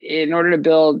in order to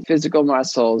build physical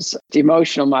muscles,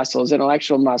 emotional muscles,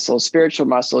 intellectual muscles, spiritual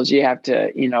muscles, you have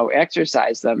to,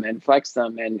 exercise them and flex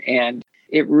them. And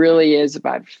it really is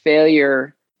about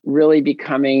failure really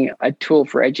becoming a tool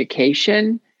for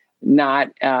education, not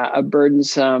a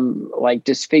burdensome, like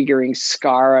disfiguring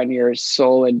scar on your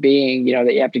soul and being,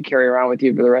 that you have to carry around with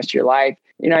you for the rest of your life.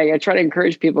 I try to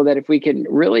encourage people that if we can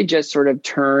really just sort of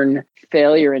turn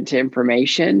failure into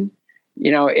information,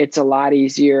 it's a lot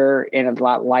easier and a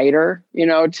lot lighter,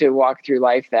 to walk through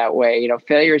life that way.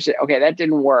 Failure is, okay, that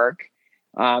didn't work.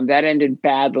 That ended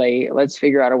badly. Let's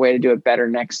figure out a way to do it better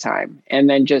next time. And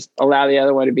then just allow the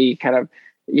other one to be kind of,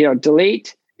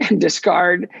 delete and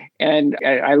discard. And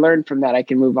I learned from that. I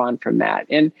can move on from that.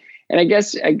 And I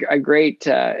guess a great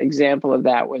example of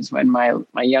that was when my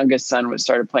youngest son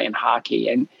started playing hockey,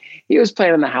 and he was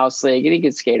playing in the house league, and he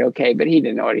could skate okay, but he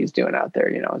didn't know what he was doing out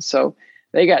there, So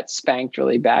they got spanked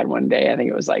really bad one day. I think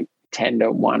it was like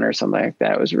 10-1 or something like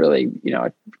that. It was really,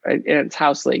 it's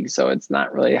house league, so it's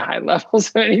not really high levels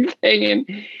of anything.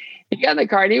 And he got in the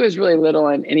car, and he was really little,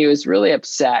 and he was really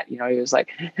upset. He was like,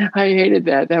 I hated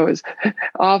that. That was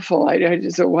awful. I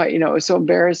just, it was so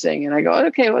embarrassing. And I go,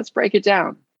 okay, let's break it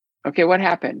down. Okay, what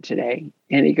happened today?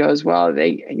 And he goes, well,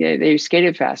 they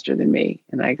skated faster than me.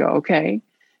 And I go, okay,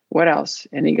 what else?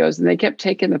 And he goes, and they kept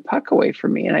taking the puck away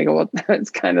from me. And I go, well, that's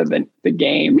kind of the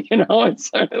game, It's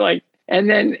sort of like, and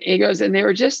then he goes, and they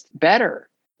were just better.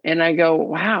 And I go,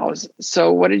 wow.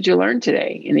 So what did you learn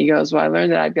today? And he goes, well, I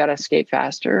learned that I've got to skate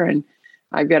faster, and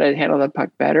I've got to handle the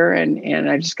puck better. And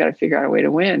I just got to figure out a way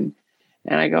to win.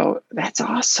 And I go, that's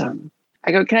awesome.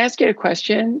 I go, can I ask you a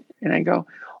question? And I go,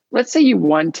 let's say you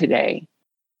won today.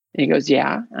 And he goes,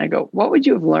 yeah. And I go, what would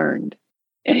you have learned?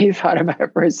 And he thought about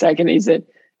it for a second. He said,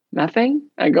 nothing.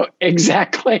 I go,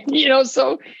 exactly.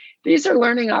 So these are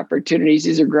learning opportunities.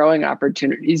 These are growing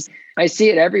opportunities. I see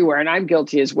it everywhere, and I'm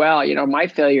guilty as well. My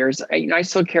failures, I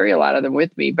still carry a lot of them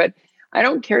with me, but I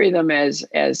don't carry them as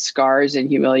scars and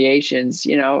humiliations.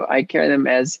 I carry them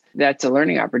as that's a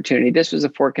learning opportunity. This was a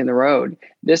fork in the road.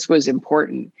 This was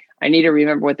important. I need to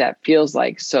remember what that feels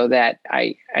like, so that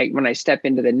I when I step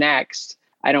into the next,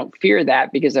 I don't fear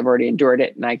that because I've already endured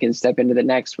it, and I can step into the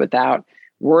next without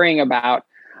worrying about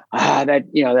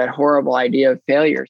that horrible idea of failure.